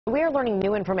We are learning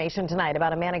new information tonight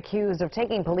about a man accused of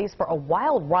taking police for a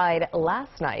wild ride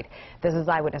last night. This is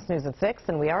Eyewitness News at 6,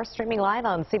 and we are streaming live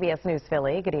on CBS News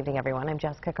Philly. Good evening, everyone. I'm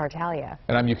Jessica Cartalia.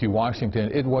 And I'm Yuki Washington.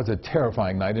 It was a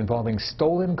terrifying night involving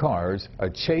stolen cars,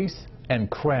 a chase, and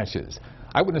crashes.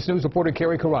 Eyewitness News reporter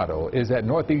Kerri Corrado is at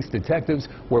Northeast Detectives,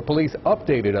 where police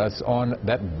updated us on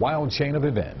that wild chain of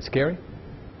events. Kerri?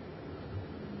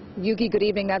 Yuki, good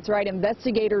evening. That's right.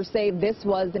 Investigators say this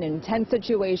was an intense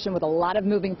situation with a lot of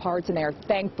moving parts, and they are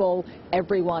thankful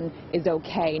everyone is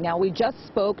okay. Now, we just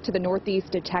spoke to the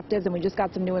Northeast detectives, and we just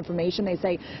got some new information. They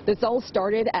say this all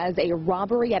started as a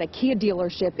robbery at a Kia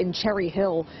dealership in Cherry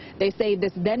Hill. They say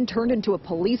this then turned into a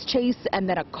police chase and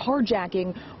then a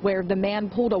carjacking where the man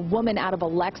pulled a woman out of a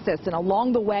Lexus. And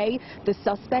along the way, the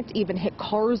suspect even hit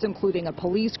cars, including a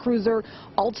police cruiser.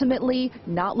 Ultimately,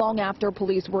 not long after,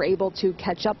 police were able to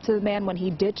catch up to the man when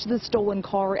he ditched the stolen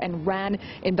car and ran.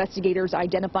 Investigators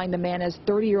identifying the man as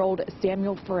 30-year-old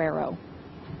Samuel Ferrero.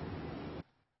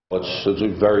 It's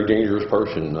a very dangerous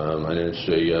person, and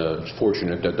it's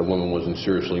fortunate that the woman wasn't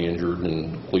seriously injured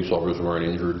and police officers weren't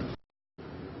injured.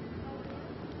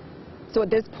 So at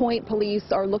this point, police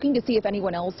are looking to see if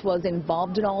anyone else was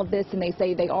involved in all of this, and they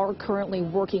say they are currently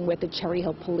working with the Cherry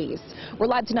Hill Police. We're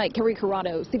live tonight. Kerri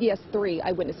Corrado, CBS 3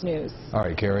 Eyewitness News. All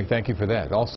right, Kerri, thank you for that. Also